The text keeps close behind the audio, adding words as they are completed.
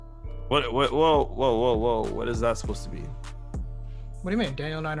Whoa. What is that supposed to be? What do you mean?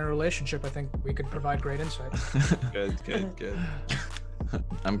 Daniel and I in a relationship, I think we could provide great insight. Good.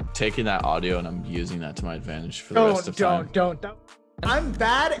 I'm taking that audio and I'm using that to my advantage for the rest of time. Don't. I'm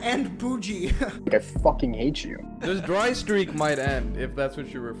bad and bougie. I fucking hate you. This dry streak might end if that's what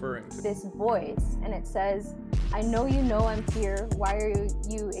you're referring to. This voice, and it says, I know you know I'm here. Why are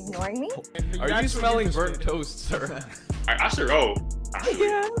you ignoring me? Are you smelling burnt toast, sir? I asked her out.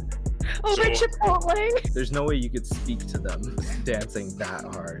 Yeah. Over Chipotle. There's no way you could speak to them dancing that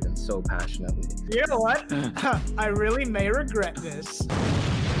hard and so passionately. You know what? I really may regret this.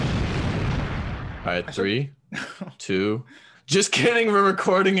 All right, 3, 2. Just kidding, we're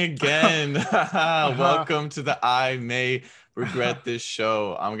recording again. Welcome to the I May Regret This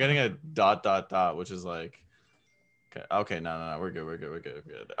show. I'm getting a ... which is like, okay, no, we're good. All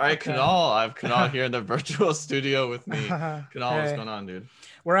right, Okay. Kunal, I have Kunal here in the virtual studio with me. Kunal, what's going on, dude?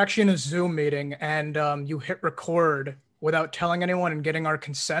 We're actually in a Zoom meeting, and you hit record without telling anyone and getting our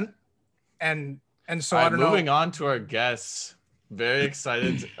consent, and so I don't know. Moving on to our guests. Very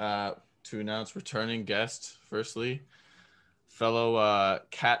excited to announce returning guest. Firstly, fellow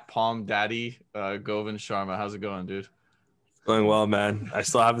cat palm daddy, Govin Sharma. How's it going, dude? Going well, man. I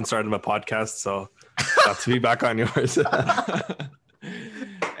still haven't started my podcast, so got to be back on yours.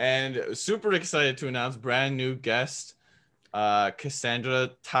 And super excited to announce brand new guest,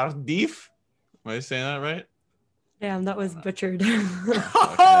 Cassandra Tardif. Am I saying that right? Damn, that was butchered. Okay,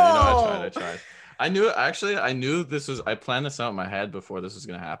 I tried. I knew this was, I planned this out in my head before this was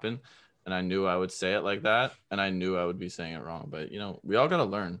going to happen. And I knew I would say it like that. And I knew I would be saying it wrong. But, we all got to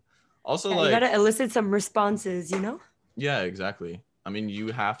learn. Also, you gotta elicit some responses, Yeah, exactly. I mean,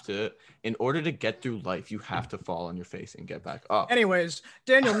 you have to, in order to get through life, you have to fall on your face and get back up. Anyways,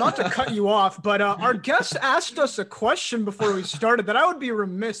 Daniel, not to cut you off, but our guest asked us a question before we started that I would be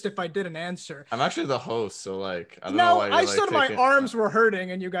remiss if I didn't answer. I'm actually the host, so I don't know why you're I said my arms were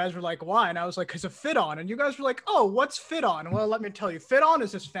hurting, and you guys were like, why? And I was like, because of Fit On. And you guys were like, oh, what's Fit On? Well, let me tell you, Fit On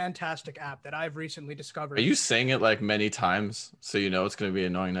is this fantastic app that I've recently discovered. Are you saying it like many times so you know it's going to be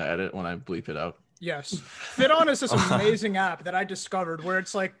annoying to edit when I bleep it out? Yes. Fit On is this amazing app that I discovered where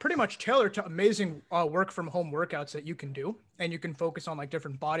it's like pretty much tailored to amazing work from home workouts that you can do. And you can focus on like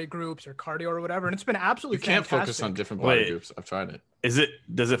different body groups or cardio or whatever. And it's been absolutely fantastic. You can't focus on different body groups. I've tried it.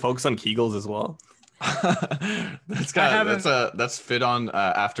 Does it focus on Kegels as well? That's Fit On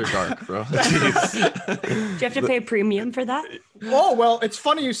after dark, bro. Do you have to pay premium for that? Oh, well, it's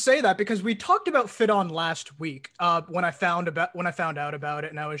funny you say that because we talked about Fit On last week when I found out about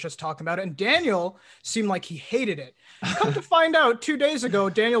it, and I was just talking about it, and Daniel seemed like he hated it. Come to find out, 2 days ago,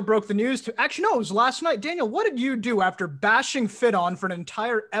 Daniel broke the news to, actually, no, it was last night. Daniel, what did you do after bashing Fit On for an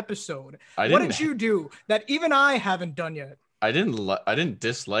entire episode? What did you do that even I haven't done yet? I didn't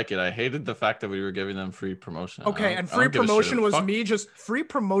dislike it. I hated the fact that we were giving them free promotion. Okay, and free promotion was me just free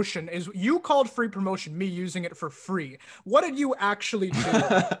promotion is you called free promotion me using it for free. What did you actually do?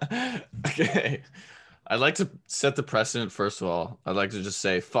 Okay. I'd like to set the precedent first of all. I'd like to just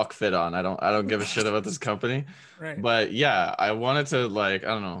say fuck Fit On. I don't give a shit about this company. Right. But yeah, I wanted to I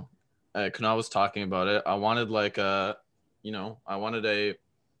don't know. Kunal was talking about it. I wanted a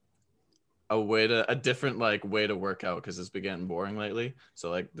different way to work out because it's been getting boring lately.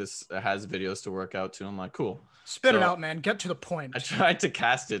 So this has videos to work out too. I'm like, cool. Spit it out, man. Get to the point. I tried to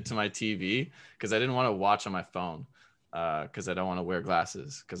cast it to my TV because I didn't want to watch on my phone because I don't want to wear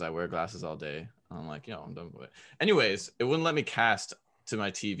glasses because I wear glasses all day. I'm like, I'm done with it. Anyways, it wouldn't let me cast to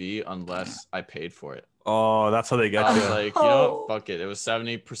my TV unless I paid for it. Oh, that's how they get I you. was like, fuck it. It was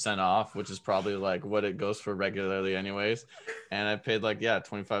 70% off, which is probably what it goes for regularly anyways. And I paid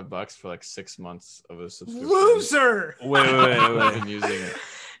 $25 for 6 months of a subscription. Loser! Wait. I've been using it.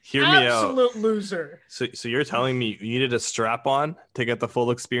 Hear me out. Absolute loser. So you're telling me you needed a strap on to get the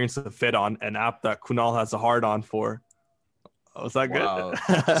full experience of Fit On, an app that Kunal has a hard on for. Oh, is that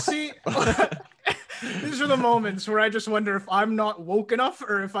good? See, these are the moments where I just wonder if I'm not woke enough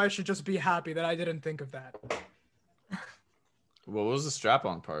or if I should just be happy that I didn't think of that. What was the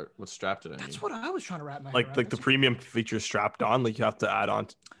strap-on part? What strap did I need? That's what I was trying to wrap my head around. Like the premium feature strapped on, you have to add on.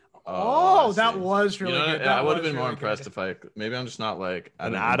 Oh, that was really good. I would have been more impressed if maybe I'm just not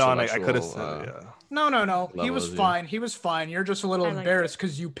an add-on. I could have said, yeah. No. He was fine. He was fine. You're just a little embarrassed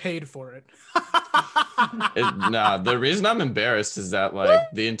because you paid for it. The reason I'm embarrassed is that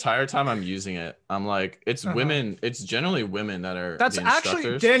the entire time I'm using it, I'm like, it's women. It's generally women that are. That's the actually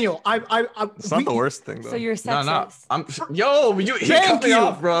instructors. Daniel. It's not the worst thing though. So you're sexist. No, I'm. Yo, you cut me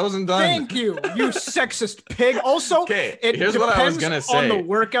off, bro. I wasn't done. Thank you, you sexist pig. Also, Okay, it here's depends what I was gonna on the say.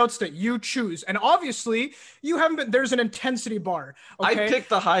 workouts that you choose, and obviously, you haven't been. There's an intensity bar. Okay? I picked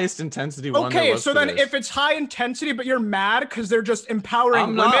the highest intensity one. Okay, so then this. if it's high intensity, but you're mad because they're just empowering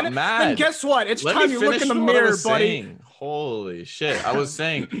I'm women, not mad. then guess what? It's Let time me you look finish in the what I mirror, was buddy. saying. Holy shit. I was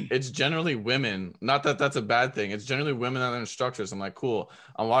saying it's generally women. Not that that's a bad thing. It's generally women that are instructors. I'm like, cool.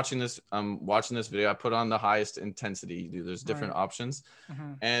 I'm watching this video. I put on the highest intensity. There's different options.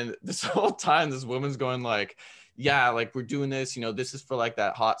 And this whole time, this woman's going like, yeah, like we're doing this, you know, this is for like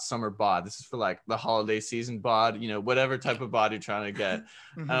that hot summer bod. This is for like the holiday season bod, you know, whatever type of bod you're trying to get.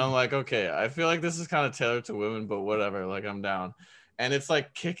 And I'm like, okay, I feel like this is kind of tailored to women, but whatever, like I'm down. And it's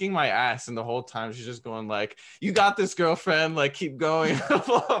like kicking my ass. And the whole time she's just going like, you got this, girlfriend, like keep going. Blah,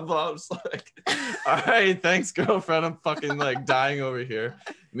 blah, blah. I'm just like, all right, thanks, girlfriend. I'm fucking like dying over here.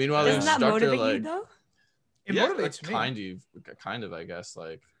 Meanwhile, the Doesn't that instructor motivate like, you though? It yeah, motivates me. kind of, I guess,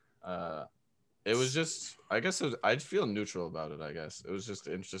 like, it was just, I guess I'd feel neutral about it. I guess it was just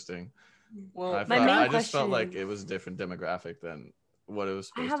interesting. Well, I just felt like it was a different demographic than what it was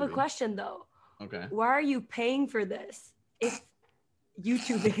supposed to be. I have a question though. Okay. Why are you paying for this if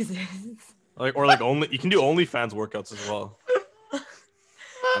YouTube exists? Like only you can do OnlyFans workouts as well.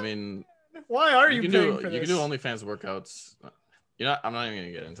 I mean, why are you paying for this? You can do OnlyFans workouts. You know, I'm not even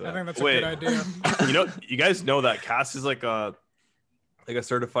gonna get into that. I think that's a good idea. You know, you guys know that Cass is like a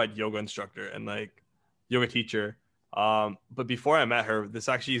certified yoga instructor and like yoga teacher. But before I met her, this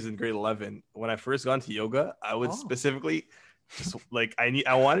actually is in grade 11. When I first got into yoga, I would specifically just like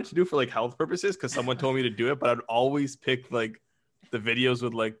I wanted to do it for like health purposes because someone told me to do it, but I'd always pick like the videos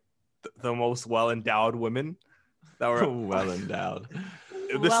with like the most well-endowed women that were well-endowed.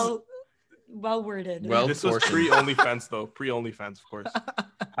 Well worded. Well, this was pre-OnlyFans though. Pre-OnlyFans, of course.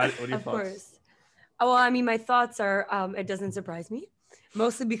 What are your thoughts? Course. Well, I mean, my thoughts are it doesn't surprise me.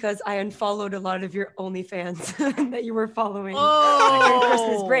 Mostly because I unfollowed a lot of your OnlyFans that you were following during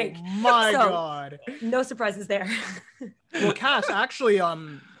Christmas break. My God. No surprises there. Well, Cass, actually,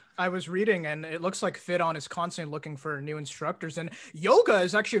 I was reading and it looks like FitOn is constantly looking for new instructors, and yoga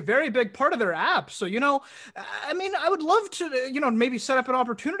is actually a very big part of their app. So, you know, I mean, I would love to, you know, maybe set up an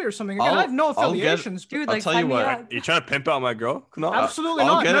opportunity or something. Again, I have no affiliations. Dude, I'll like, tell you what. You trying to pimp out my girl? No. Absolutely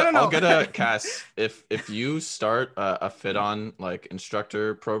not. I'll get a Cass. If you start a FitOn like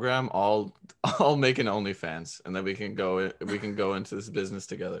instructor program, I'll make an OnlyFans, and then we can go into this business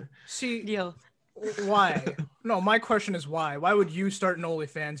together. See, deal. Why? No, my question is why? Why would you start an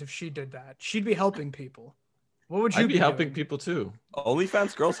OnlyFans if she did that? She'd be helping people. What would you be helping doing? people too?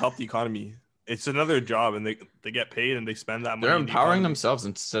 OnlyFans girls help the economy. It's another job, and they get paid and they spend that money. They're empowering themselves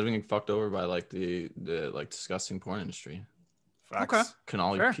instead of being fucked over by like the like disgusting porn industry. Facts. Okay.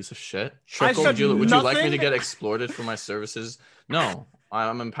 Canal, you piece of shit. I said would you like me to nothing. get exploited for my services? No,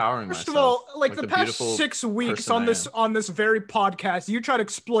 I'm empowering First myself. of all, like the past beautiful 6 weeks person on this very podcast, you try to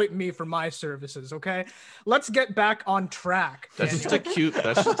exploit me for my services. Okay, let's get back on track. That's Daniel.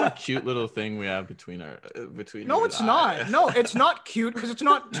 just a cute little thing we have between. No, you it's and not. I. No, it's not cute because it's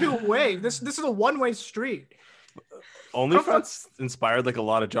not two-way. This is a one-way street. OnlyFans inspired like a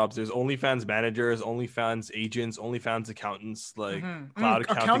lot of jobs. There's OnlyFans managers, OnlyFans agents, OnlyFans accountants, like cloud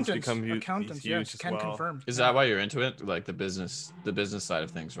accountants become huge yes, as can well. confirm. Is that why you're into it? Like the business side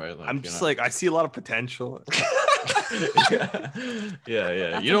of things, right? Like, I'm just like I see a lot of potential. yeah.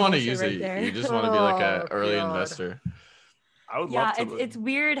 That's You don't want to bullshit use right it. there. You just want to be like an early God. investor. I would Yeah, love to. it's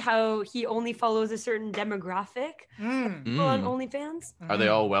weird how he only follows a certain demographic people on OnlyFans. Are they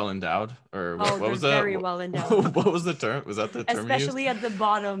all well endowed, or Oh, what was they're that? very well endowed. What was the term? Was that the term? Especially at the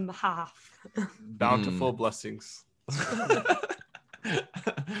bottom half. Bountiful blessings.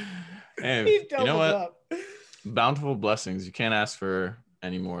 Hey, you know what? Bountiful blessings. You can't ask for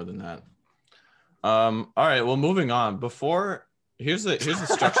any more than that. All right. Well, moving on. Here's the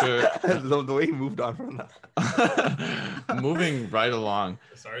structure. the way he moved on from that. Moving right along.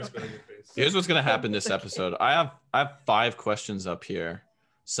 Sorry, spit on your face. Here's what's gonna happen this episode. I have 5 questions up here.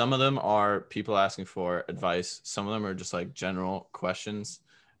 Some of them are people asking for advice. Some of them are just like general questions,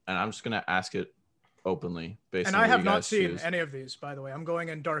 and I'm just gonna ask it openly. Based And on I what have you not guys seen choose. any of these, by the way. I'm going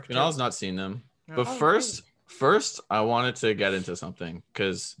in dark. Kunal's not seen them. But Oh, first, I wanted to get into something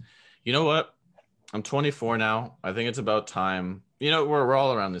because, you know what? I'm 24 now. I think it's about time. You know, we're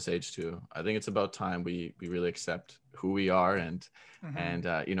all around this age too. I think it's about time we really accept who we are and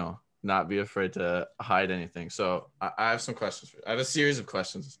you know, not be afraid to hide anything. So I have some questions for you. I have a series of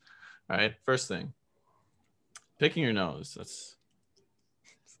questions. All right. First thing, picking your nose.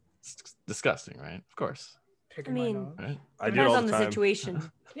 disgusting, right? Of course. Picking I mean, my nose. Right? I do it Depends all on the the time.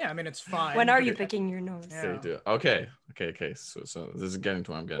 situation. Yeah, I mean it's fine. When are but you it- picking your nose? Yeah. Okay, do it. Okay. So this is getting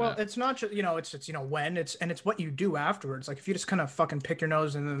to what I'm getting Well, at. it's not just it's when it's what you do afterwards. Like if you just kind of fucking pick your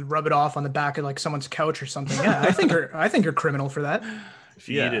nose and then rub it off on the back of like someone's couch or something. Yeah, I think you're criminal for that. If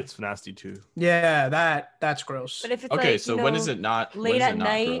you eat it, it's nasty too. Yeah, that's gross. But if it's Okay, like, so when is it not late when is at it not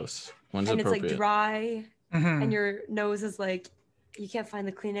night gross? When's it and it's like appropriate? dry Mhm. and your nose is like, you can't find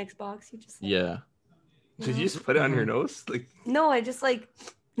the Kleenex box, you just like, Yeah. Did you just put it on your nose? Like, no, I just like,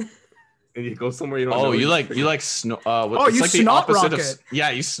 and you go somewhere you don't Oh, know? you just like snort. Oh, it's you like the snot opposite rocket. of yeah,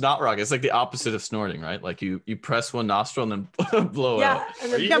 you snot rocket. It's like the opposite of snorting, right? Like you press one nostril and then blow yeah. out. And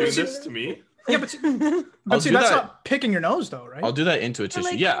Are then you Yeah, doing but see- this to me? Yeah, but I'll see, do that's that. not picking your nose though, right? I'll do that into a tissue.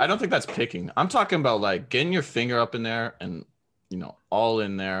 like- Yeah, I don't think that's picking. I'm talking about like getting your finger up in there and all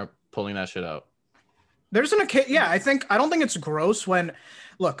in there, pulling that shit out. There's an occasion. Yeah, I don't think it's gross when,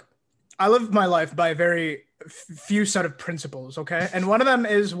 look, I live my life by a very few set of principles. Okay, and one of them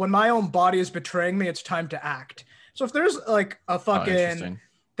is when my own body is betraying me, it's time to act. So if there's like a Oh, fucking, interesting.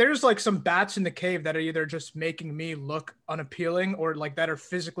 there's like some bats in the cave that are either just making me look unappealing or like that are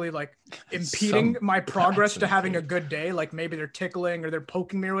physically like impeding Some my progress bats in to the having a cave. good day. Like maybe they're tickling or they're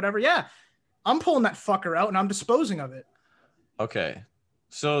poking me or whatever. Yeah, I'm pulling that fucker out and I'm disposing of it. Okay.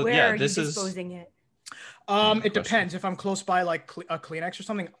 So where yeah, are you this is disposing it? It question. depends. If I'm close by like a Kleenex or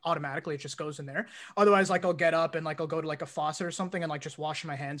something, automatically it just goes in there. Otherwise, like I'll get up and like I'll go to like a faucet or something and like just wash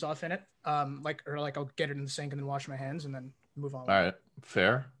my hands off in it. Or like I'll get it in the sink and then wash my hands and then move on. all right.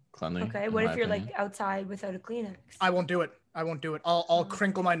 Fair, cleanly. Okay, in what my if you're opinion. like outside without a Kleenex? I won't do it. I'll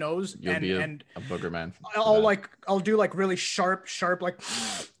crinkle my nose You'll be and a booger man. for I'll that. I'll do like really sharp like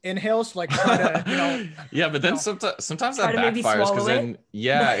inhales, like try to Yeah, but then know. sometimes Try that to maybe backfires because swallow then it?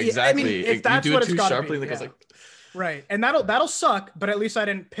 yeah, I mean, exactly. if that's you do what it it's too gotta sharply, be, it goes yeah. like. right, and that'll suck. But at least I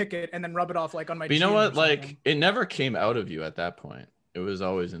didn't pick it and then rub it off like on my. But you know jeans what? or Like something. it never came out of you at that point. It was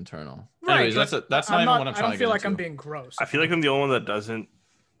always internal. Right, Anyways, but that's not I'm even what I'm trying I don't to feel get like I'm into. being gross. I feel like I'm the only one that doesn't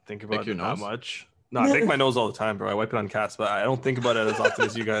think about your it that nose? much. No, I pick my nose all the time, bro. I wipe it on cats, but I don't think about it as often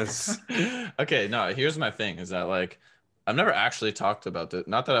as you guys. Okay, no, here's my thing is that like I've never actually talked about it.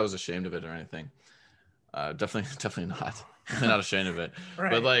 Not that I was ashamed of it or anything. Definitely not. I'm not ashamed of it.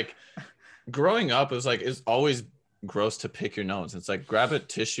 Right. But like growing up, it was like it's always gross to pick your nose. It's like grab a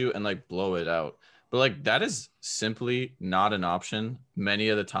tissue and like blow it out. But like that is simply not an option many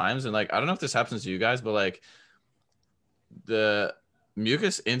of the times. And like I don't know if this happens to you guys, but like the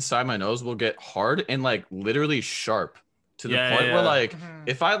mucus inside my nose will get hard and like literally sharp to the point where like Mhm.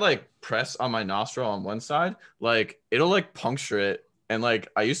 if I like press on my nostril on one side, like it'll like puncture it. And like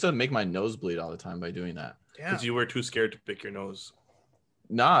I used to make my nose bleed all the time by doing that. Yeah. Because you were too scared to pick your nose.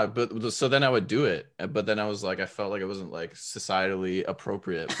 Nah, but so then I would do it. But then I was like, I felt like it wasn't like societally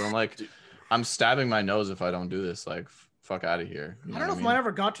appropriate. But I'm like, I'm stabbing my nose if I don't do this. Like, fuck out of here. You I don't know what if mine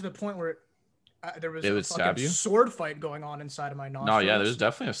ever got to the point where there was They a would stab fucking you? sword fight going on inside of my nostrils. No, yeah, there's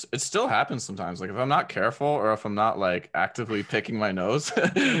definitely it still happens sometimes. Like if I'm not careful or if I'm not like actively picking my nose,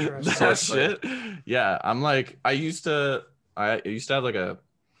 Interesting. that shit. Yeah, I'm like I used to have like a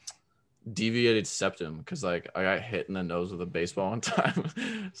deviated septum because like I got hit in the nose with a baseball one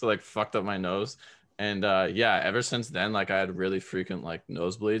time, so like fucked up my nose. And yeah, ever since then, like I had really frequent like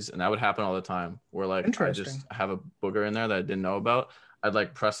nosebleeds, and that would happen all the time. Where like I Interesting. just have a booger in there that I didn't know about. I'd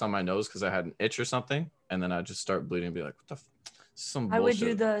like press on my nose because I had an itch or something, and then I'd just start bleeding and be like, "What the? Some bullshit." I would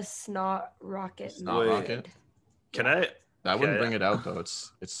do the snot rocket. Snot method. rocket? Can I? That wouldn't Okay. bring it out though.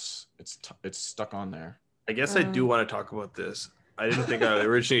 It's stuck on there. I guess I do want to talk about this. I didn't think I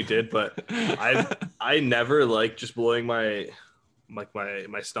originally did, but I never like just blowing my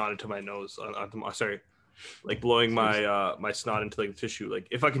snot into my nose. Like blowing my snot into like the tissue. Like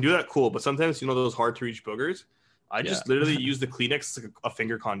if I can do that, cool. But sometimes those hard to reach boogers, I just literally use the Kleenex like a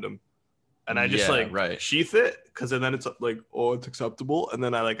finger condom, and I just sheath it because then it's like it's acceptable, and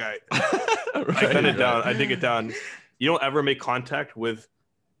then I bend it down, I dig it down. You don't ever make contact with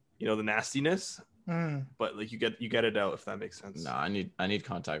the nastiness. But like you get it out if that makes sense. No, I need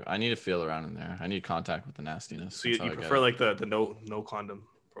contact. I need to feel around in there. I need contact with the nastiness. So you prefer like the no condom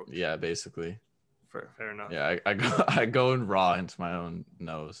approach. Yeah, basically. Fair enough. Yeah, I go in raw into my own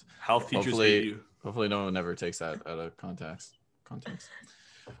nose. Health teachers hate you. Hopefully no one ever takes that out of context. All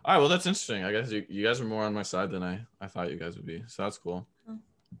right, well that's interesting. I guess you guys are more on my side than I thought you guys would be. So that's cool.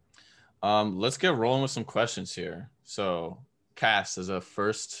 Let's get rolling with some questions here. So Cass, as a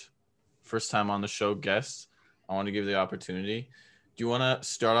first time on the show guest, I want to give you the opportunity. Do you want to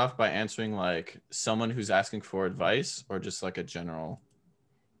start off by answering like someone who's asking for advice or just like a general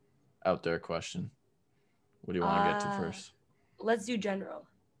out there question? What do you want to get to first? Let's do general.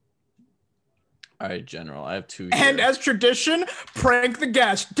 All right, General. I have 2 here. And as tradition, prank the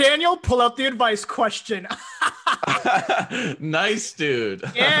guest. Daniel, pull out the advice question. Nice, dude.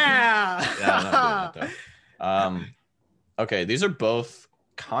 Yeah. Yeah, I'm not doing that though. Okay, these are both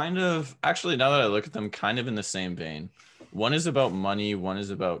kind of actually, now that I look at them, kind of in the same vein. One is about money, one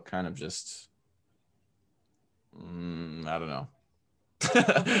is about kind of just I don't know.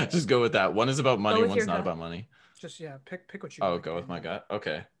 Just go with that. One is about money, one's not about money. Just pick what you Oh, want. go with my gut.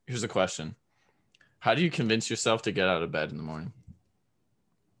 Okay. Here's a question. How do you convince yourself to get out of bed in the morning?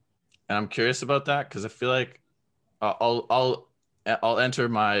 And I'm curious about that because I feel like I'll enter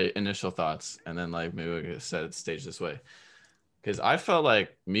my initial thoughts and then like maybe we could set it stage this way. Because I felt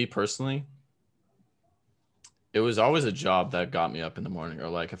like me personally, it was always a job that got me up in the morning, or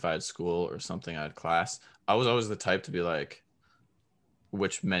like if I had school or something, I had class. I was always the type to be like,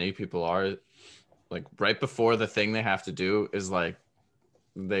 which many people are, like right before the thing they have to do is like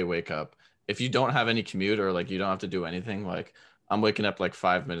they wake up. If you don't have any commute or like you don't have to do anything, like I'm waking up like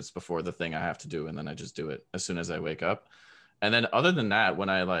 5 minutes before the thing I have to do, and then I just do it as soon as I wake up. And then other than that, when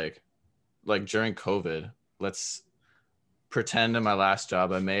I like during COVID, let's pretend in my last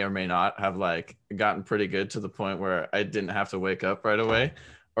job I may or may not have like gotten pretty good to the point where I didn't have to wake up right away,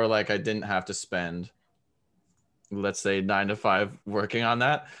 or like I didn't have to spend, let's say 9 to 5 working on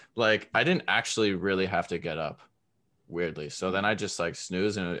that. Like I didn't actually really have to get up, weirdly. So then I just like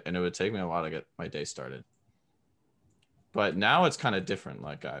snooze, and it would take me a while to get my day started. But now it's kind of different.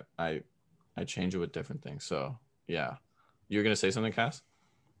 Like I change it with different things. So yeah. You're gonna say something, Cass?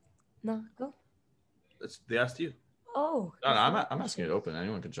 No, go. They asked you. Oh. No, I'm asking it open.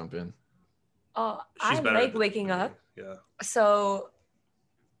 Anyone could jump in. Oh, She's I better like at the- waking up. Yeah. So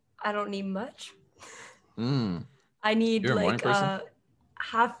I don't need much. I need You're a morning like person? a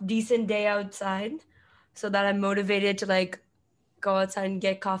half decent day outside so that I'm motivated to like go outside and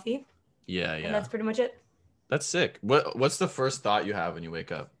get coffee. Yeah. And that's pretty much it. That's sick. What's the first thought you have when you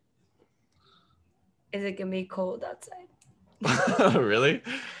wake up? Is it gonna be cold outside? Really?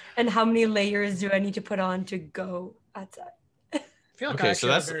 And how many layers do I need to put on to go outside? I feel like Okay, I so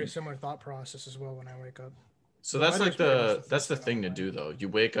actually have that's- a very similar thought process as well when I wake up. So Well, that's I like just pretty much the that's first the thing thing on to my do though. You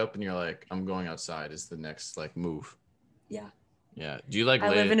wake up and you're like, I'm going outside is the next like move. Yeah. Yeah. Do you like I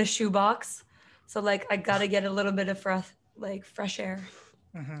live in a shoebox, so like I gotta get a little bit of fresh air.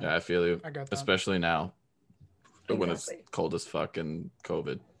 Mhm. Yeah, I feel you. I got that. Especially now when it's Exactly. cold as fuck and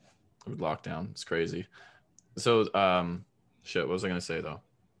COVID with lockdown. It's crazy. So shit, what was I gonna say though?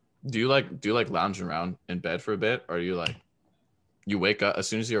 Do you like lounge around in bed for a bit, or are you like you wake up as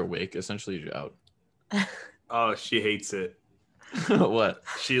soon as you're awake, essentially you're out? Oh, she hates it. What?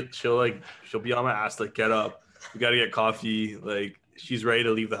 She'll be on my ass like, get up. We gotta get coffee. Like she's ready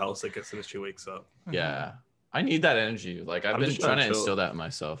to leave the house like as soon as she wakes up. Yeah. I need that energy. Like I've I'm been just trying trying to to chill. instill that in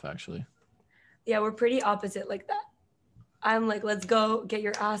myself actually. Yeah, we're pretty opposite like that. I'm like, let's go get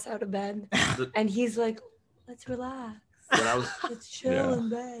your ass out of bed. And he's like, let's relax. When I was Let's chill Yeah. in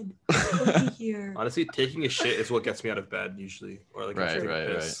bed. Cozy here. honestly taking a shit is what gets me out of bed usually, or like Right, taking a right.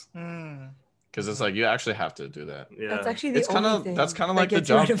 piss. Mm. Because it's like you actually have to do that. Yeah. That's actually the It's only kinda- thing. that's kinda that like the gets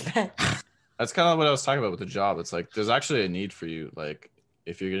you out job. of bed. That's kind of what I was talking about with the job. It's like there's actually a need for you. Like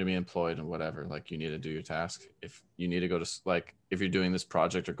if you're going to be employed and whatever, like you need to do your task. If you need to go to like if you're doing this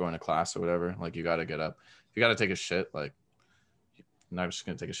project or going to class or whatever, like you got to get up. If you got to take a shit, like I'm not just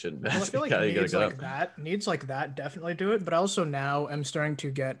going to take a shit in bed. Well, I feel like you gotta needs get like up. that. Needs like that definitely do it. But I also now am starting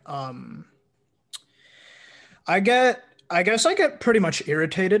to get I guess I get pretty much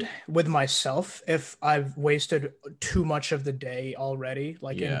irritated with myself if I've wasted too much of the day already,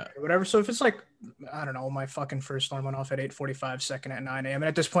 like in Yeah. bed or whatever. So if it's like, I don't know, my fucking first alarm went off at 8:45, second at 9 a.m. And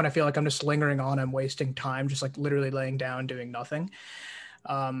at this point, I feel like I'm just lingering on. I'm wasting time, just like literally laying down, doing nothing.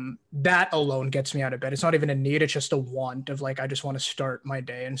 That alone gets me out of bed. It's not even a need. It's just a want of like, I just want to start my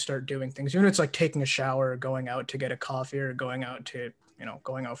day and start doing things. Even if it's like taking a shower or going out to get a coffee or going out to,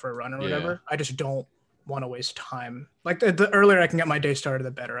 going out for a run or Yeah. whatever. I just don't want to waste time. Like the earlier I can get my day started,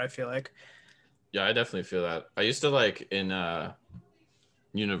 the better, I feel like. Yeah, I definitely feel that. I used to like in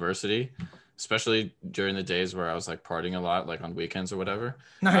university, especially during the days where I was like partying a lot, like on weekends or whatever.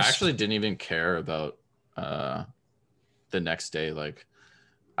 I Nice. actually didn't even care about the next day. Like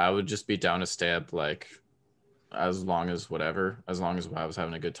I would just be down to stay up like as long as I was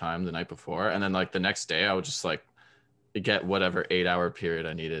having a good time the night before. And then like the next day I would just like get whatever 8-hour period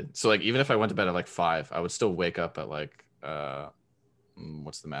I needed. So like even if I went to bed at like 5, I would still wake up at like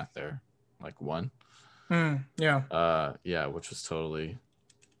what's the math there? Like 1. Yeah. Yeah, which was totally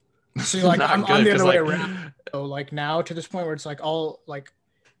See, like not I'm good, the 'cause, other way like- around. So like now to this point where it's like I'll like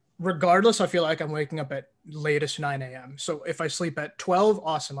regardless, I feel like I'm waking up at latest 9 a.m. So if I sleep at 12,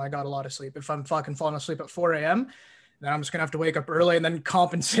 awesome, I got a lot of sleep. If I'm fucking falling asleep at 4 a.m., then I'm just gonna have to wake up early and then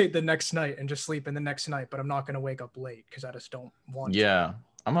compensate the next night and just sleep in the next night. But I'm not gonna wake up late because I just don't want to. Yeah,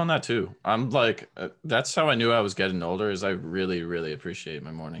 I'm on that too. I'm like, that's how I knew I was getting older. Is I really, really appreciate my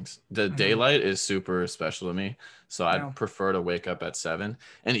mornings. The daylight is super special to me, so I'd prefer to wake up at 7.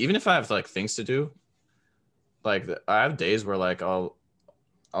 And even if I have like things to do, like I have days where like I'll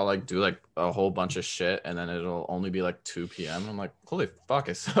like do like a whole bunch of shit, and then it'll only be like 2 p.m. I'm like, holy fuck!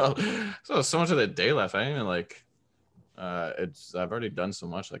 It's so much of the day left. I ain't even like. I've already done so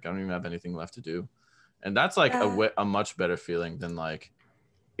much. Like I don't even have anything left to do, and that's like a much better feeling than like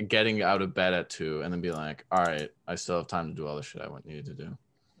getting out of bed at 2 and then be like, all right, I still have time to do all the shit I needed to do.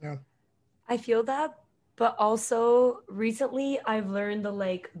 Yeah, I feel that, but also recently I've learned the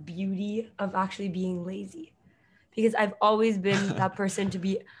like beauty of actually being lazy, because I've always been that person to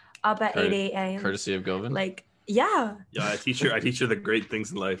be up at 8 a.m. Courtesy of Govi. Like, yeah. Yeah, I teach her the great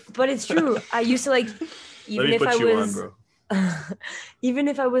things in life. But it's true. I used to like, even if I was, even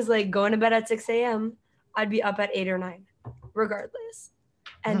if I was like going to bed at 6 a.m., I'd be up at 8 or 9, regardless.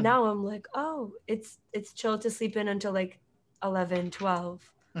 And now I'm like, oh, it's chill to sleep in until like 11, 12.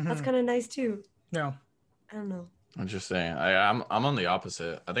 That's kind of nice too. Yeah. I don't know. Interesting. I'm on the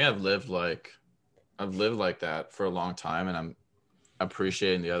opposite. I think I've lived like that for a long time, and I'm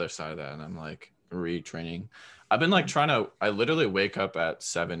appreciating the other side of that, and I'm like retraining. I've been like I literally wake up at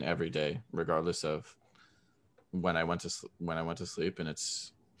 7 every day, regardless of when I went to sleep, and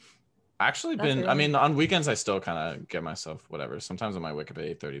it's actually been, I mean, on weekends I still kind of get myself whatever. Sometimes I might wake up at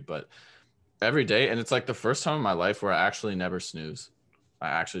 8:30, but every day, and it's like the first time in my life where I actually never snooze. I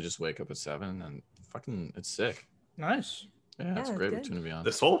actually just wake up at 7, and fucking it's sick. Nice. Yeah, it's a great routine to be on.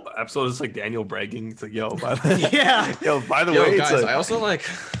 This whole episode is like Daniel bragging. It's like, yo, by the way, way, guys, it's like, I also like,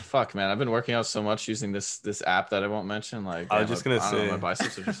 fuck, man, I've been working out so much using this app that I won't mention. Like, I was just gonna say, my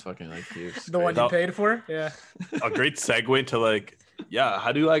biceps are just fucking like huge. The one you paid for? Yeah. A great segue to like, yeah,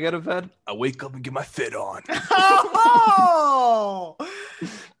 how do I get out of bed? I wake up and get my fit on. Oh,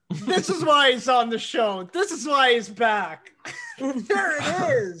 this is why he's on the show. This is why he's back. There it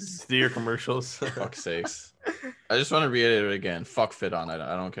is. See your commercials. Fuck's sakes. I just want to reiterate again. Fuck fit on.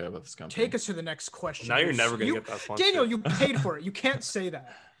 I don't care about this company. Take us to the next question. Now you're never gonna get that sponsor. Daniel, you paid for it. You can't say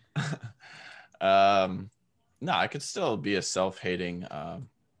that. No, I could still be a self-hating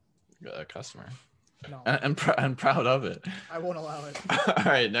customer. No. And proud of it. I won't allow it. All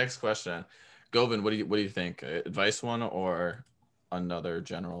right, next question. Govin, what do you think? Advice one or another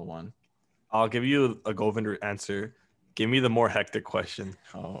general one? I'll give you a Govin answer. Give me the more hectic question.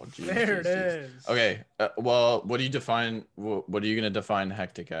 Oh, geez, there it is. Okay. Well, what do you define? What are you gonna define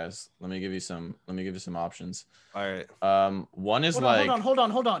hectic as? Let me give you some options. All right. One is hold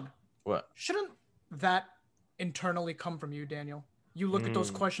on. What? Shouldn't that internally come from you, Daniel? You look at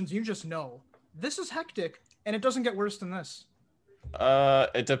those questions, you just know this is hectic, and it doesn't get worse than this.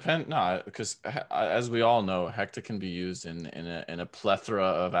 It depends. No, because as we all know, hectic can be used in a plethora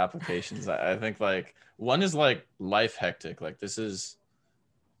of applications. I think like one is like life hectic. Like this is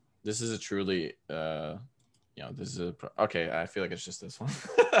a truly this is okay. I feel like it's just this one.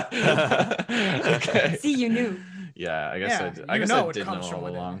 Okay. See, you knew. Yeah, I guess I did know all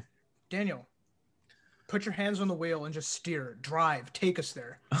along. Daniel, put your hands on the wheel and just steer, drive, take us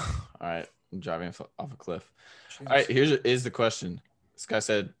there. All right, I'm driving off a cliff. Jeez. All right, here's the question. This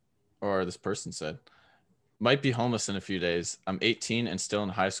person said, might be homeless in a few days. I'm 18 and still in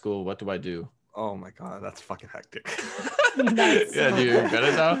high school. What do I do? Oh my God, that's fucking hectic. Yeah, do you regret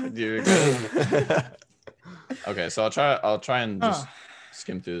it now? Okay, so I'll try and just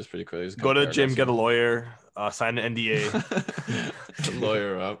skim through this pretty quickly. Go to the gym, get a lawyer, sign an NDA.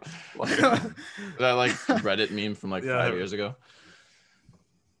 Lawyer up. That like Reddit meme from like 5 years ago.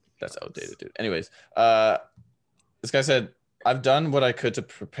 That's outdated, dude. Anyways, this guy said, I've done what I could to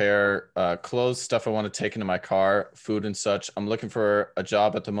prepare clothes, stuff I want to take into my car, food and such. I'm looking for a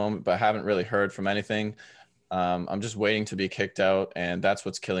job at the moment, but haven't really heard from anything. I'm just waiting to be kicked out, and that's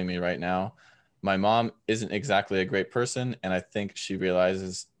what's killing me right now. My mom isn't exactly a great person, and I think she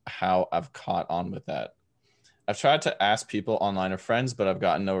realizes how I've caught on with that. I've tried to ask people online or friends, but I've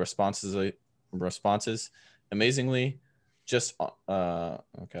gotten no responses. Amazingly, just okay, I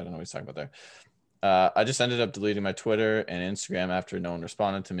don't know what he's talking about there. I just ended up deleting my Twitter and Instagram after no one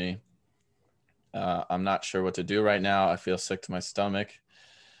responded to me. I'm not sure what to do right now. I feel sick to my stomach.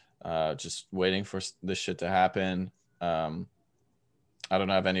 Just waiting for this shit to happen. I don't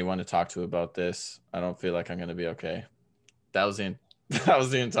have anyone to talk to about this. I don't feel like I'm going to be okay. That was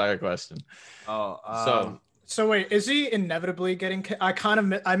the entire question. So wait, is he inevitably getting?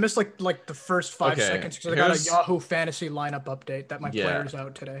 I missed like the first 5 seconds because I got a Yahoo Fantasy lineup update that my player's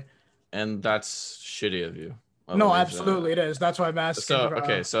out today. And that's shitty of you. No, absolutely it is. That's why I'm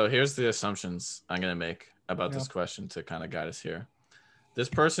asking. So here's the assumptions I'm gonna make about this question to kind of guide us here. This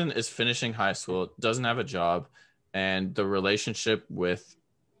person is finishing high school, doesn't have a job, and the relationship with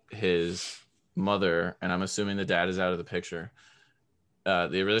his mother, and I'm assuming the dad is out of the picture.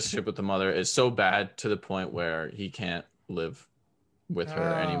 The relationship with the mother is so bad to the point where he can't live with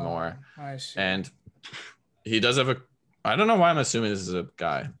her anymore. I see. And he does have I don't know why I'm assuming this is a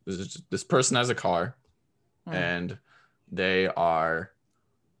guy. This person has a car, and they are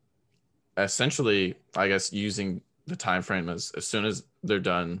essentially, I guess, using the time frame as soon as they're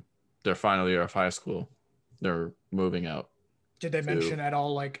done their final year of high school, they're moving out. Did they mention at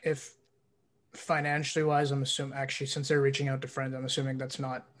all, like, if financially wise, I'm assuming, actually, since they're reaching out to friends, I'm assuming that's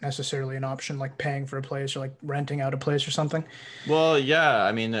not necessarily an option, like paying for a place or like renting out a place or something? Well, yeah,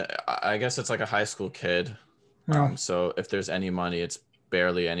 I mean, I guess it's like a high school kid. So if there's any money, it's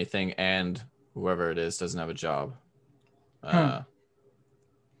barely anything, and whoever it is doesn't have a job.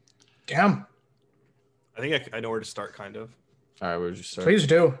 Damn. I think I know where to start, kind of. All right, where would you start? Please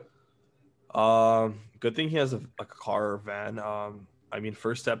do. Good thing he has a car or van. I mean,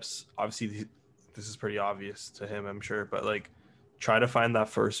 first steps, obviously, this is pretty obvious to him, I'm sure, but like, try to find that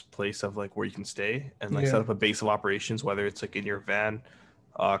first place of like where you can stay and like set up a base of operations, whether it's like in your van,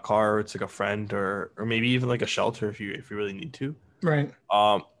 car, or it's like a friend, or maybe even like a shelter if you really need to. Right.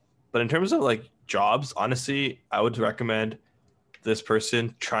 But in terms of like jobs, honestly, I would recommend this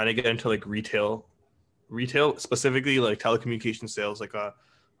person trying to get into like retail specifically like telecommunication sales, like a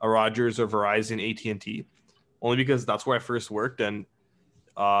Rogers or Verizon, AT&T, only because that's where I first worked. And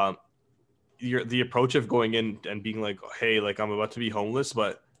the approach of going in and being like, hey, like I'm about to be homeless,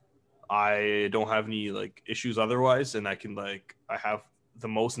 but I don't have any like issues otherwise, and I have the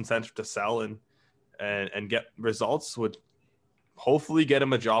most incentive to sell and get results, would hopefully get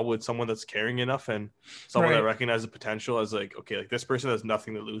him a job with someone that's caring enough and someone that recognizes the potential as like, okay, like this person has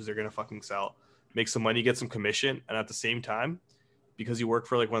nothing to lose, they're gonna fucking sell, make some money, get some commission, and at the same time, because you work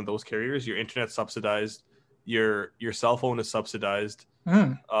for like one of those carriers, your internet's subsidized, your cell phone is subsidized.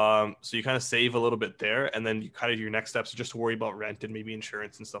 So you kind of save a little bit there, and then you kind of your next steps are just to worry about rent and maybe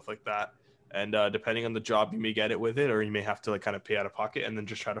insurance and stuff like that. And depending on the job, you may get it with it, or you may have to like kind of pay out of pocket and then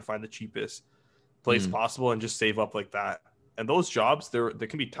just try to find the cheapest place possible and just save up like that. And those jobs, they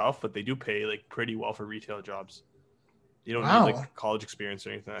can be tough, but they do pay like pretty well for retail jobs. You don't need like college experience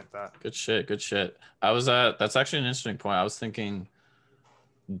or anything like that. Good shit. That's actually an interesting point. I was thinking,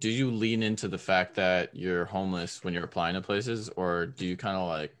 do you lean into the fact that you're homeless when you're applying to places, or do you kind of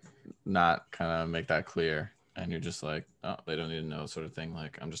like not kind of make that clear and you're just like, oh, they don't need to know, sort of thing,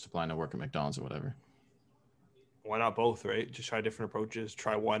 like I'm just applying to work at McDonald's or whatever? Why not both, right? Just try different approaches.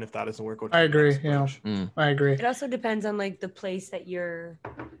 Try one. If that doesn't work, I agree. Yeah, I agree. It also depends on like the place that you're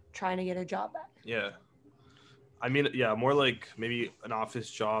trying to get a job at. Yeah. I mean, yeah, more like maybe an office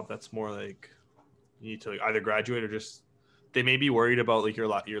job that's more like you need to like either graduate or just, they may be worried about like your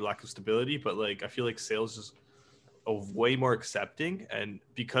lack of stability, but like I feel like sales is a way more accepting, and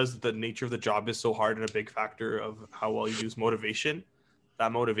because the nature of the job is so hard and a big factor of how well you use motivation,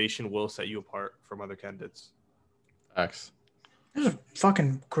 that motivation will set you apart from other candidates. X. That's a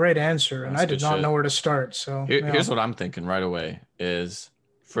fucking great answer, and I did not know where to start. So here's what I'm thinking right away is,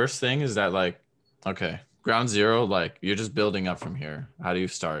 first thing is that like, okay, ground zero, like you're just building up from here. How do you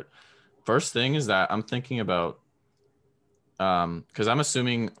start? First thing is that I'm thinking about, because I'm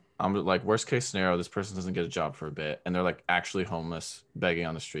assuming, I'm like, worst case scenario, this person doesn't get a job for a bit and they're like actually homeless, begging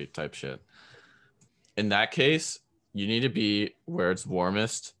on the street type shit. In that case, you need to be where it's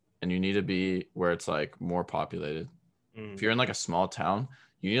warmest, and you need to be where it's like more populated. If you're in like a small town,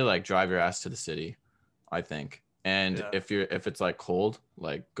 you need to like drive your ass to the city, I think. And if it's like cold,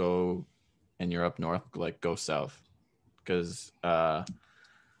 like go, and you're up north, like go south, because like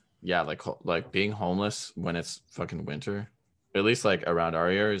being homeless when it's fucking winter, at least like around our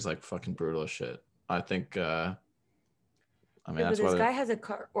area, is like fucking brutal as shit. I think I mean, that's why this guy has a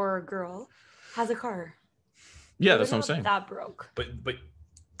car, or a girl has a car. Yeah, that's what I'm saying. That broke. But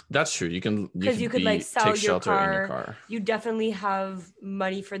that's true. You could like sell take your shelter car. in your car. You definitely have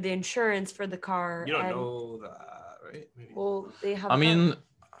money for the insurance for the car. You don't know that, right? Maybe. Well, they have. I mean,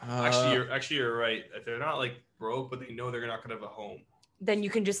 actually, you're right. If they're not like broke, but they know they're not gonna have a home, then you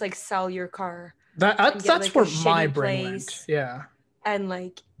can just like sell your car. That's like where my brain went. Yeah. And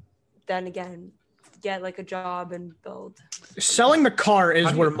like, then again, get like a job and build. Selling the car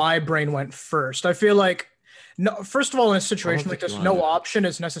is where my brain went first. I feel like, no, first of all, in a situation like this, no option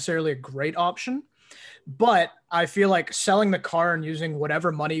is necessarily a great option. But I feel like selling the car and using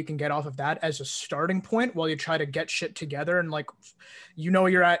whatever money you can get off of that as a starting point while you try to get shit together, and like,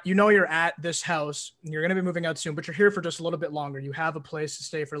 you're at this house and you're going to be moving out soon, but you're here for just a little bit longer. You have a place to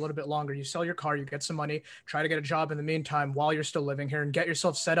stay for a little bit longer. You sell your car, you get some money, try to get a job in the meantime while you're still living here and get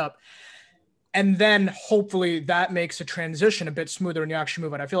yourself set up. And then hopefully that makes a transition a bit smoother when you actually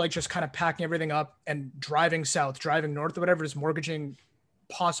move out. I feel like just kind of packing everything up and driving south, driving north, or whatever, is mortgaging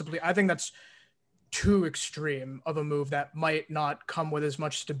possibly. I think that's too extreme of a move that might not come with as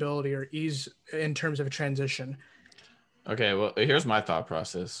much stability or ease in terms of a transition. Okay, well, here's my thought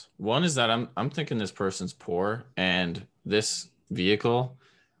process. One is that I'm thinking this person's poor and this vehicle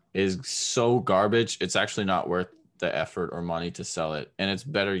is so garbage, it's actually not worth the effort or money to sell it, and it's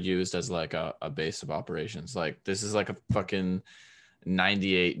better used as like a base of operations. Like this is like a fucking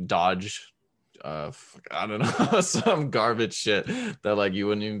 98 Dodge, I don't know, some garbage shit that like you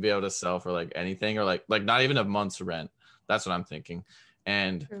wouldn't even be able to sell for like anything, or like not even a month's rent. That's what I'm thinking.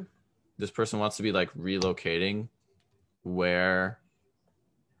 And this person wants to be like relocating where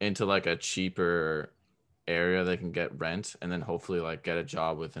into like a cheaper area they can get rent, and then hopefully like get a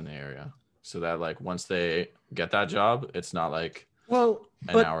job within the area, so that like once they get that job, it's not like an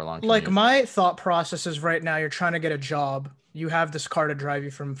hour long commute. Like my thought process is right now you're trying to get a job, you have this car to drive you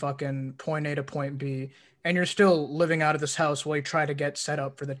from fucking point A to point B, and you're still living out of this house while you try to get set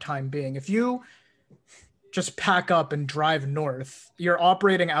up for the time being. If you just pack up and drive north, you're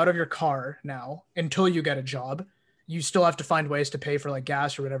operating out of your car now until you get a job. You still have to find ways to pay for like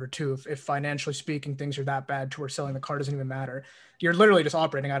gas or whatever too. If financially speaking, things are that bad to where selling the car doesn't even matter. You're literally just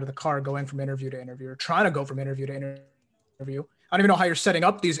operating out of the car, going from interview to interview, or trying to go from interview to interview. I don't even know how you're setting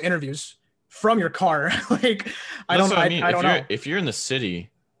up these interviews from your car. Like, I don't know. If you're in the city,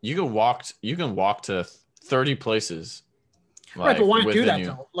 you can walk to 30 places. Like, right, but why do that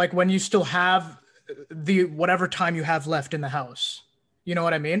though? Like when you still have the whatever time you have left in the house. You know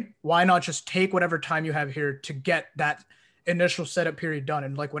what I mean? Why not just take whatever time you have here to get that initial setup period done?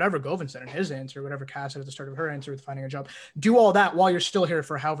 And like whatever Govin said in his answer, whatever Cass said at the start of her answer with finding a job, do all that while you're still here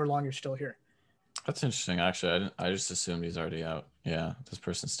for however long you're still here. That's interesting. Actually, I just assumed he's already out. Yeah, this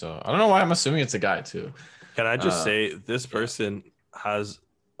person's still. I don't know why I'm assuming it's a guy too. Can I just say this person has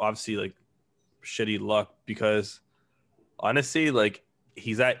obviously like shitty luck, because honestly, like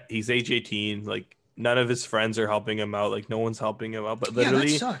he's age 18, like none of his friends are helping him out. Like no one's helping him out. But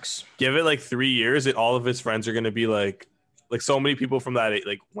literally, that sucks. Give it like 3 years, and all of his friends are gonna be like so many people from that age,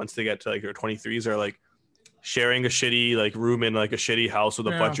 like once they get to like their 23s are like sharing a shitty like room in like a shitty house with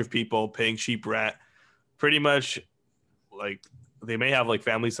a bunch of people, paying cheap rent. Pretty much, like they may have like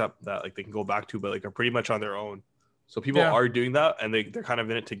families that like they can go back to, but like are pretty much on their own. So people are doing that, and they're kind of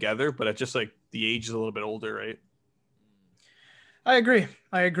in it together. But it's just like the age is a little bit older, right? I agree.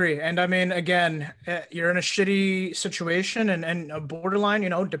 And I mean, again, you're in a shitty situation and a borderline, you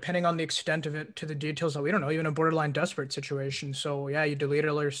know, depending on the extent of it to the details that we don't know, even a borderline desperate situation. So yeah, you delete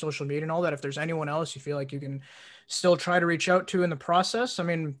all your social media and all that. If there's anyone else you feel like you can still try to reach out to in the process, I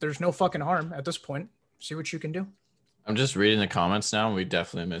mean, there's no fucking harm at this point. See what you can do. I'm just reading the comments now, and we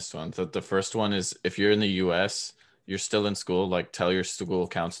definitely missed one. The first one is, if you're in the US, you're still in school, like tell your school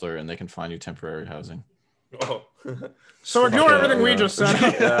counselor and they can find you temporary housing. Oh. So ignore everything we just said.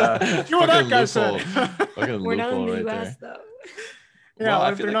 Ignore that guy said. We're not in the US though. Yeah,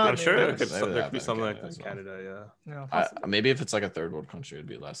 well, if they're not. I'm sure there could be something like that in Canada, maybe if it's like a third world country, it'd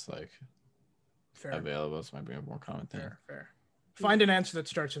be less like available. This might be a more common thing. Fair. Find an answer that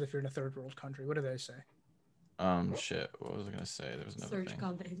starts with if you're in a third world country. What do they say? Shit. What was I gonna say? There was another Search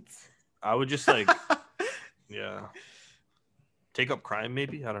comments. I would just like, take up crime,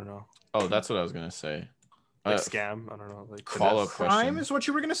 maybe. I don't know. Oh, that's what I was gonna say. Like scam. I don't know. Like follow-up question. Crime is what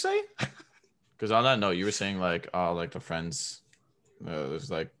you were gonna say? Because on that note, you were saying like, oh, like the friends.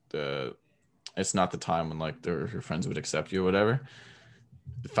 There's like it's not the time when like your friends would accept you or whatever.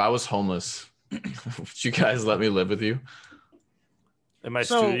 If I was homeless, would you guys let me live with you? In my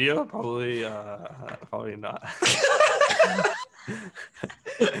studio? Probably not.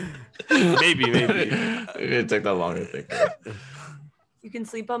 maybe. It'd take that long to think. You can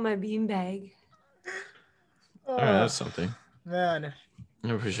sleep on my beanbag. All right, that's something. Man,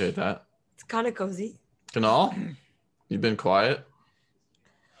 I appreciate that. It's kind of cozy. Kanal, you've been quiet.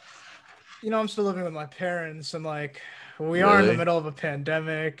 You know, I'm still living with my parents, and like we are in the middle of a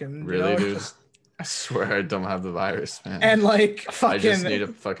pandemic, and really, dude. I swear I don't have the virus, man. And like fucking, I just need a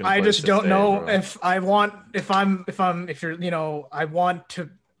fucking. I just don't know bro. if I you're, you know, I want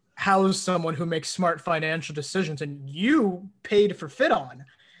to house someone who makes smart financial decisions, and you paid for Fit On.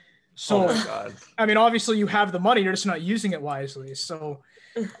 So, Oh my God. I mean, obviously you have the money, you're just not using it wisely. So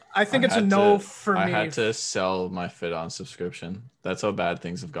I think it's a no for me. I had to sell my Fit On subscription. That's how bad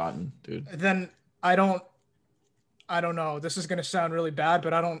things have gotten, dude. Then I don't know. This is gonna sound really bad,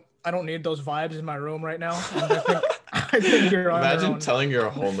 but I don't need those vibes in my room right now. And I think you're on your Imagine own. telling your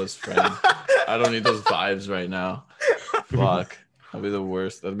homeless friend, I don't need those vibes right now. Fuck. That'd be the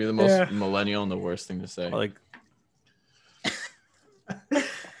worst. That'd be the most millennial and the worst thing to say. Like,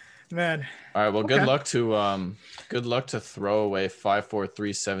 Man. All right. Well, good luck to throw away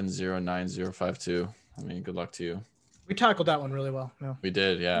 543709052. I mean, good luck to you. We tackled that one really well. Yeah. We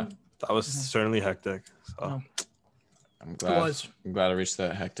did, yeah. that was certainly hectic. So. I'm glad I reached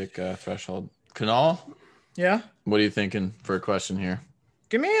that hectic threshold. Kunal? Yeah. What are you thinking for a question here?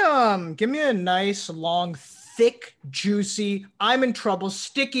 Give me a nice long thick juicy I'm in trouble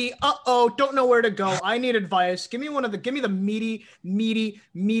sticky don't know where to go I need advice. Give me the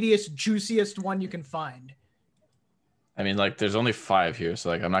meatiest juiciest one you can find. I mean, like, there's only 5 here, so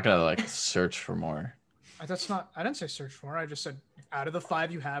like I'm not gonna like search for more. I didn't say search for more. I just said out of the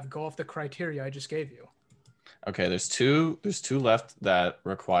 5 you have, go off the criteria I just gave you. Okay, there's two left that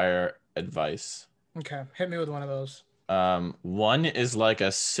require advice. Okay, hit me with one of those. One is like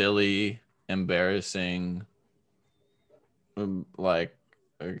a silly, embarrassing, like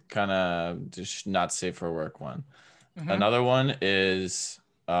kind of just not safe for work one. Mm-hmm. Another one is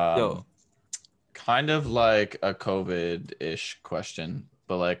kind of like a COVID-ish question,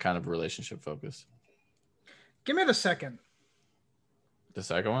 but like kind of relationship focused. Give me the second. The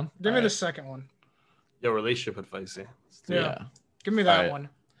second one? Give me the second one. Your relationship advice. Yeah. Give me that one.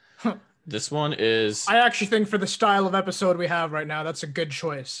 This one is... I actually think for the style of episode we have right now, that's a good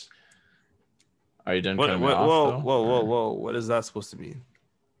choice. Are you done cutting me off, whoa. What is that supposed to be?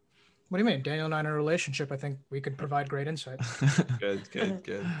 What do you mean? Daniel and I in a relationship, I think we could provide great insight. Good.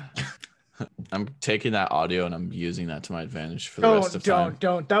 I'm taking that audio and I'm using that to my advantage for the rest of time.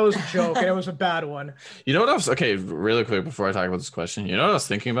 Don't. That was a joke and it was a bad one. You know what else? Okay, really quick before I talk about this question. You know what I was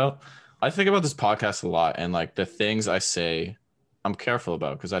thinking about? I think about this podcast a lot, and like the things I say, I'm careful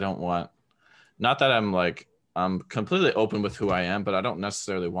about because I don't want, not that I'm completely open with who I am, but I don't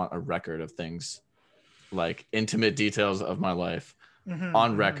necessarily want a record of things like intimate details of my life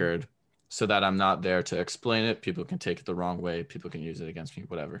on record so that I'm not there to explain it. People can take it the wrong way. People can use it against me,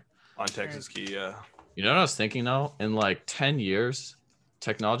 whatever. Context is key, yeah. You know what I was thinking though? In like 10 years,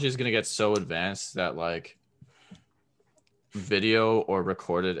 technology is going to get so advanced that like video or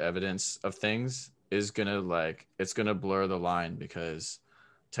recorded evidence of things is going to it's going to blur the line because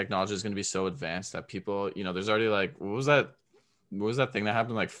technology is going to be so advanced that people, there's already like, what was that thing that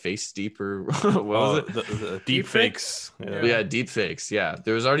happened, like face deep or what was it? The deep fakes. Yeah, deep fakes. Yeah.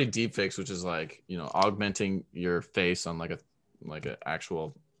 There was already deep fakes, which is like, augmenting your face on like an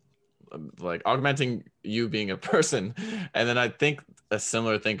actual, like augmenting you being a person. And then I think a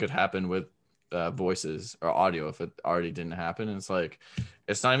similar thing could happen with voices or audio if it already didn't happen. And it's like,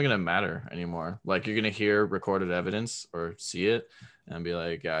 it's not even going to matter anymore. Like you're going to hear recorded evidence or see it and be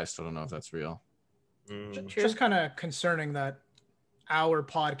like, yeah, I still don't know if that's real. Just kind of concerning that our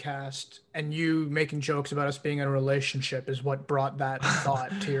podcast and you making jokes about us being in a relationship is what brought that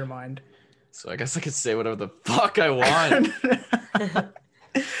thought to your mind. So I guess I could say whatever the fuck I want.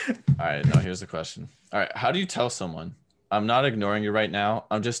 All right, now here's the question. All right, how do you tell someone, I'm not ignoring you right now,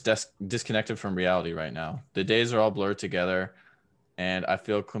 I'm just disconnected from reality right now. The days are all blurred together and I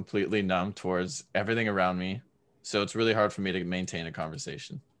feel completely numb towards everything around me. So it's really hard for me to maintain a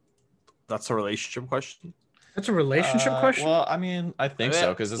conversation. That's a relationship question? That's a relationship question? Well, I mean, I think so,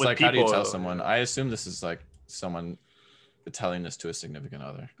 because it's like, how do you tell someone? I assume this is like someone telling this to a significant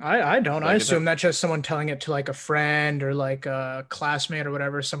other. I don't. Like, I assume that's just someone telling it to like a friend or like a classmate or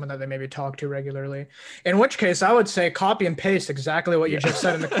whatever, someone that they maybe talk to regularly. In which case, I would say copy and paste exactly what you just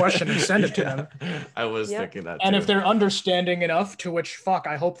said in the question and send it to them. I was thinking that too. And if they're understanding enough, to which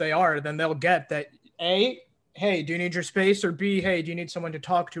I hope they are, then they'll get that A, hey, do you need your space? Or B, hey, do you need someone to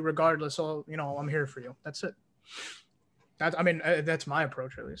talk to regardless? So, I'm here for you. That's it. That's my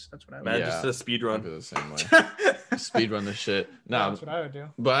approach, at least. That's what I would do. Just a speed run. The same way. Speed run the shit. No, that's what I would do.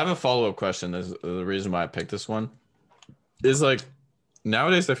 But I have a follow-up question. There's the reason why I picked this one is like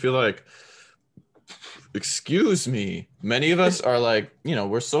nowadays I feel like, excuse me, many of us are like,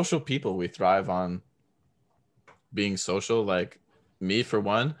 we're social people. We thrive on being social. Like me, for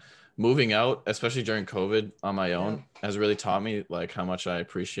one, moving out, especially during COVID on my own, has really taught me like how much I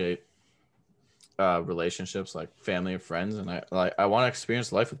appreciate relationships, like family and friends, and I want to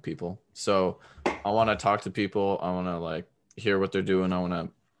experience life with people. So I want to talk to people. I want to like hear what they're doing. I want to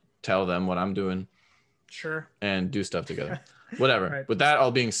tell them what I'm doing. Sure. And do stuff together. Whatever. Right. With that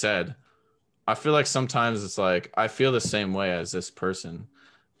all being said, I feel like sometimes it's like I feel the same way as this person,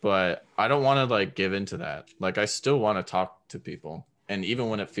 but I don't want to like give into that. Like I still want to talk to people, and even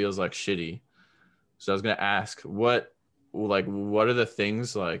when it feels like shitty. So I was gonna ask, what are the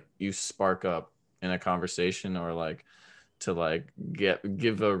things like you spark up in a conversation, or like to like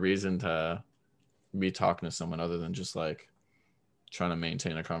give a reason to be talking to someone other than just like trying to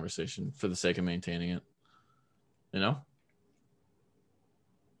maintain a conversation for the sake of maintaining it, you know?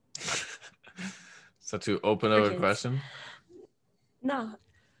 So to open up a question. No,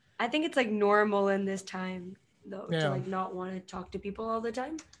 I think it's like normal in this time though Yeah. to like not want to talk to people all the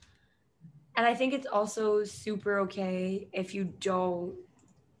time. And I think it's also super okay if you don't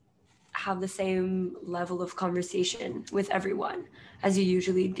have the same level of conversation with everyone as you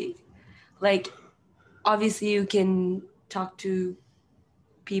usually do. Like, obviously you can talk to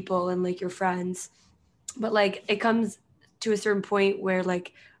people and like your friends, but like it comes to a certain point where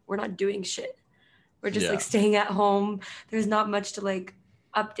like we're not doing shit. We're just like staying at home. There's not much to like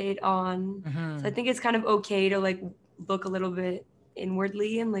update on. So I think it's kind of okay to like look a little bit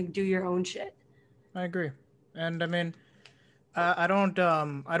inwardly and like do your own shit. I agree. And I mean, I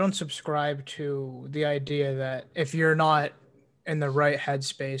don't subscribe to the idea that if you're not in the right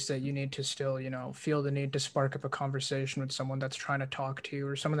headspace that you need to still, feel the need to spark up a conversation with someone that's trying to talk to you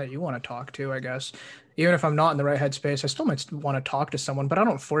or someone that you want to talk to, I guess. Even if I'm not in the right headspace, I still might want to talk to someone, but I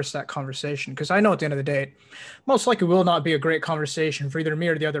don't force that conversation because I know at the end of the day, most likely will not be a great conversation for either me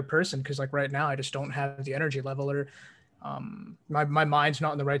or the other person because like right now I just don't have the energy level or my mind's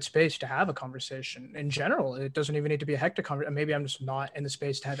not in the right space to have a conversation in general. It doesn't even need to be a hectic conversation. Maybe I'm just not in the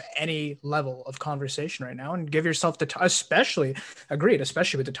space to have any level of conversation right now, and give yourself the time, especially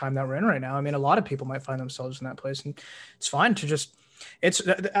with the time that we're in right now. I mean, a lot of people might find themselves in that place, and it's fine to just,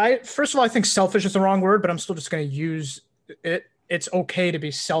 first of all, I think selfish is the wrong word, but I'm still just going to use it. It's okay to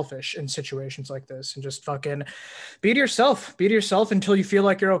be selfish in situations like this and just fucking be to yourself until you feel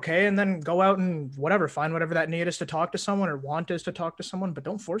like you're okay. And then go out and find whatever that need is to talk to someone or want is to talk to someone, but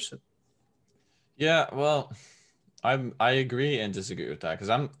don't force it. Yeah. Well, I agree and disagree with that. Cause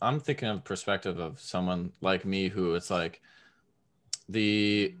I'm thinking of the perspective of someone like me who it's like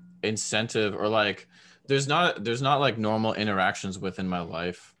the incentive or like, there's not like normal interactions within my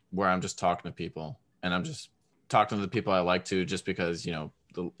life where I'm just talking to people and I'm just talking to the people I like to just because, the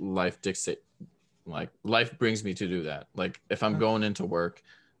life life brings me to do that. Like if I'm going into work,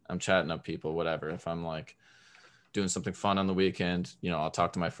 I'm chatting up people, whatever. If I'm like doing something fun on the weekend, I'll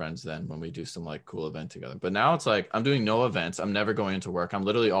talk to my friends then when we do some like cool event together. But now it's like I'm doing no events. I'm never going into work. I'm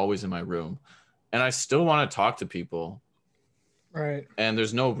literally always in my room and I still want to talk to people. Right. And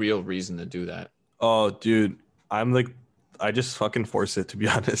there's no real reason to do that. Oh, dude, I just fucking force it, to be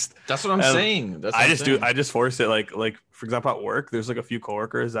honest. That's what I'm saying. I just force it. Like for example, at work, there's like a few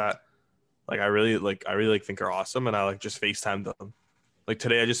coworkers that like I really think are awesome, and I like just FaceTime them. Like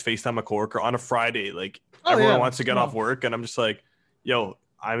today, I just FaceTime a coworker on a Friday. Like everyone wants to get off work, and I'm just like, yo,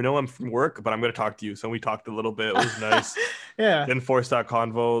 I know I'm from work, but I'm gonna talk to you. So we talked a little bit. It was nice. Yeah. Didn't force that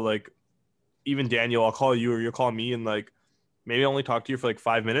convo. Like even Daniel, I'll call you or you'll call me, and like maybe I only talk to you for like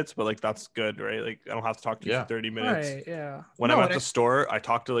 5 minutes, but like that's good, right? Like I don't have to talk to you for 30 minutes. Right, yeah. When I'm at the store, I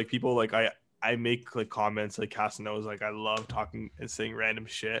talk to like people. Like I make like comments. Like Cass knows. Like I love talking and saying random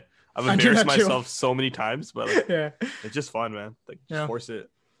shit. I've embarrassed myself so many times, but like, it's just fun, man. Like just force it.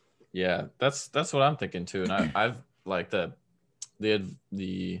 Yeah, that's what I'm thinking too. And I've like the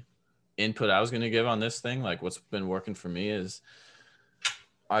input I was gonna give on this thing. Like what's been working for me is,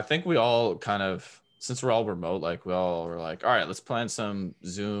 I think we all kind of. Since we're all remote, like we all were like, all right, let's plan some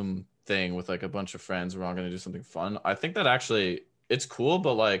Zoom thing with like a bunch of friends. We're all going to do something fun. I think that actually it's cool,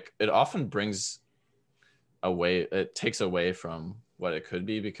 but like it often it takes away from what it could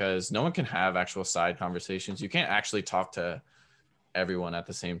be because no one can have actual side conversations. You can't actually talk to everyone at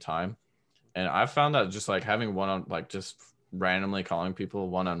the same time. And I've found that just like having just randomly calling people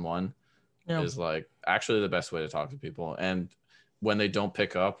one-on-one is like actually the best way to talk to people. And when they don't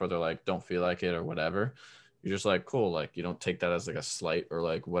pick up or they're like don't feel like it or whatever, you're just like cool, like you don't take that as like a slight or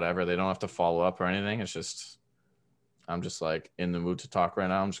like whatever. They don't have to follow up or anything. It's just I'm just like in the mood to talk right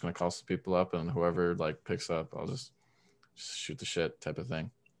now. I'm just gonna call some people up and whoever like picks up, I'll just shoot the shit type of thing.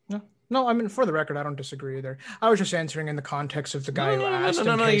 No, I mean, for the record, I don't disagree either. I was just answering in the context of the guy who asked.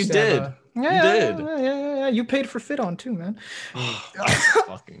 No, you did. Yeah, you paid for Fit On too, man.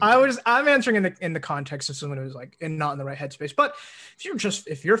 Fucking I'm answering in the context of someone who's like not in the right headspace. But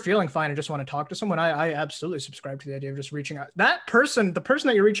if you're feeling fine and just want to talk to someone, I absolutely subscribe to the idea of just reaching out. The person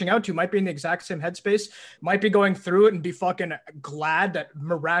that you're reaching out to might be in the exact same headspace, might be going through it and be fucking glad that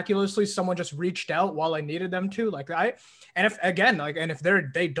miraculously someone just reached out while I needed them to. And if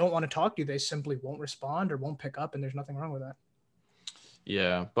they don't want to talk to you, they simply won't respond or won't pick up, and there's nothing wrong with that.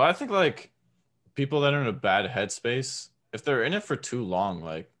 Yeah, but I think like people that are in a bad headspace, if they're in it for too long,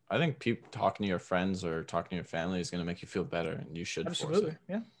 like I think people talking to your friends or talking to your family is going to make you feel better, and you should. Absolutely.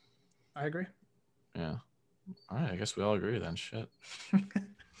 Yeah, I agree. Yeah. All right, I guess we all agree then. Shit.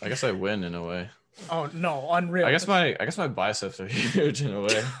 I guess I win in a way. Oh no, unreal. I guess my biceps are huge in a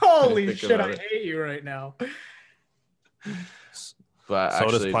way. Holy shit, I hate you right now. But so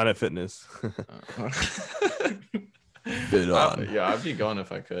does Planet Fitness. Fit On. Yeah, I'd be going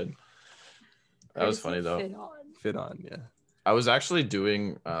if I could. That was funny though. Fit On, yeah. I was actually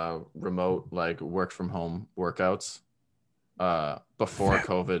doing remote like work from home workouts before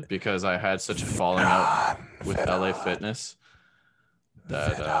COVID because I had such a falling out with LA Fitness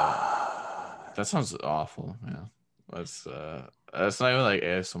that that sounds awful. Yeah, that's not even like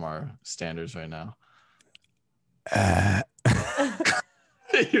ASMR standards right now.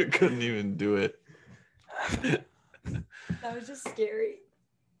 You couldn't even do it. That was just scary.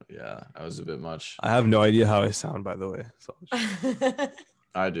 Yeah, that was a bit much. I have no idea how I sound, by the way. So.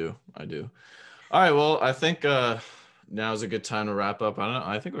 I do. All right, well, I think now is a good time to wrap up.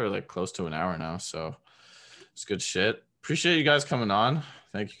 I think we're like close to an hour now, so it's good shit. Appreciate you guys coming on.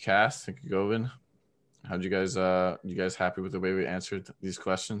 Thank you, Cass. Thank you, Govin. How'd you guys happy with the way we answered these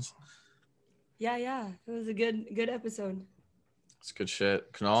questions? Yeah. It was a good episode. It's good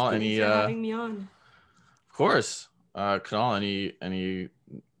shit. Kunal, Thanks for having me on. Of course. Kunal, any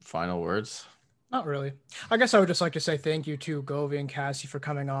final words? Not really. I guess I would just like to say thank you to Govi and Cassie for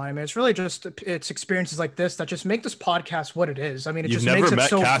coming on. I mean, it's really just it's experiences like this that just make this podcast what it is. I mean, it You've just never makes it met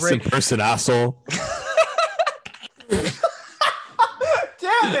so Cass great. in person, asshole. Damn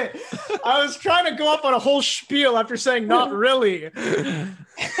it! I was trying to go up on a whole spiel after saying not really.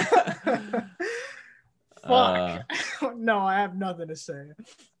 Fuck. No, I have nothing to say.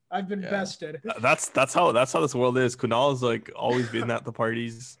 I've been bested. That's how this world is. Kunal's like always been at the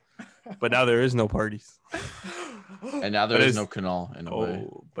parties, but now there is no parties. And now there is no Kunal in a way.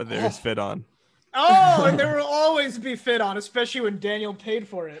 But there is Fit On. Oh, and there will always be Fit On, especially when Daniel paid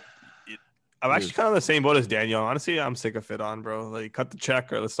for it. I'm actually kind of the same boat as Daniel. Honestly, I'm sick of Fit On, bro. Like, cut the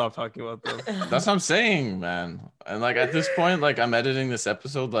check or let's stop talking about them. That's what I'm saying, man. And like at this point, like I'm editing this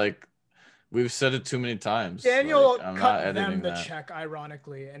episode, like we've said it too many times. Daniel like, cut them the check,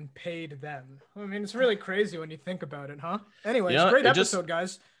 ironically, and paid them. I mean, it's really crazy when you think about it, huh? Anyways, great episode,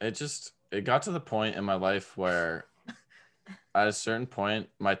 guys. It got to the point in my life where at a certain point,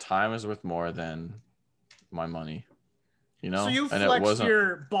 my time is worth more than my money. You know? So you flexed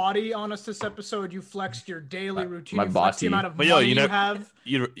your body on us this episode. You flexed your daily routine. My body. The amount of money you have.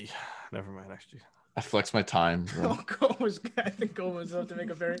 Never mind, actually. I flex my time. Bro. I think Go was about to make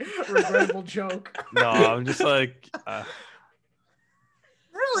a very regrettable joke. No, I'm just like.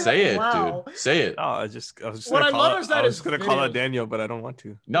 Really? Say it, dude. Say it. No, I was just what gonna I love is that I was gonna call out Daniel, but I don't want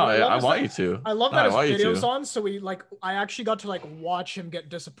to. No, I want you to. I love that his video's on, so I actually got to watch him get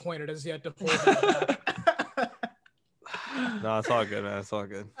disappointed as he had to pull that back. No, it's all good, man. It's all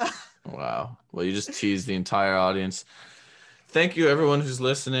good. Wow. Well, you just teased the entire audience. Thank you, everyone who's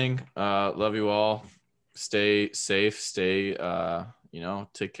listening. Love you all. Stay safe. Stay,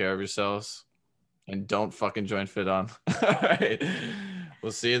 take care of yourselves. And don't fucking join Fit On. All right.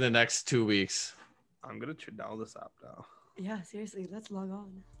 We'll see you in the next 2 weeks. I'm going to download this app now. Yeah, seriously. Let's log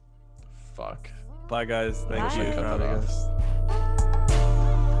on. Fuck. Bye, guys. Thank you for having us.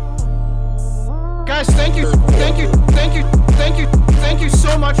 Guys, thank you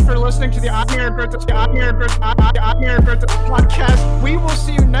so much for listening to the I'm Here podcast. We will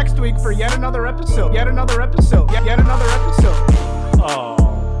see you next week for yet another episode.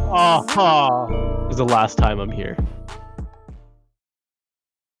 Oh, this is the last time I'm here.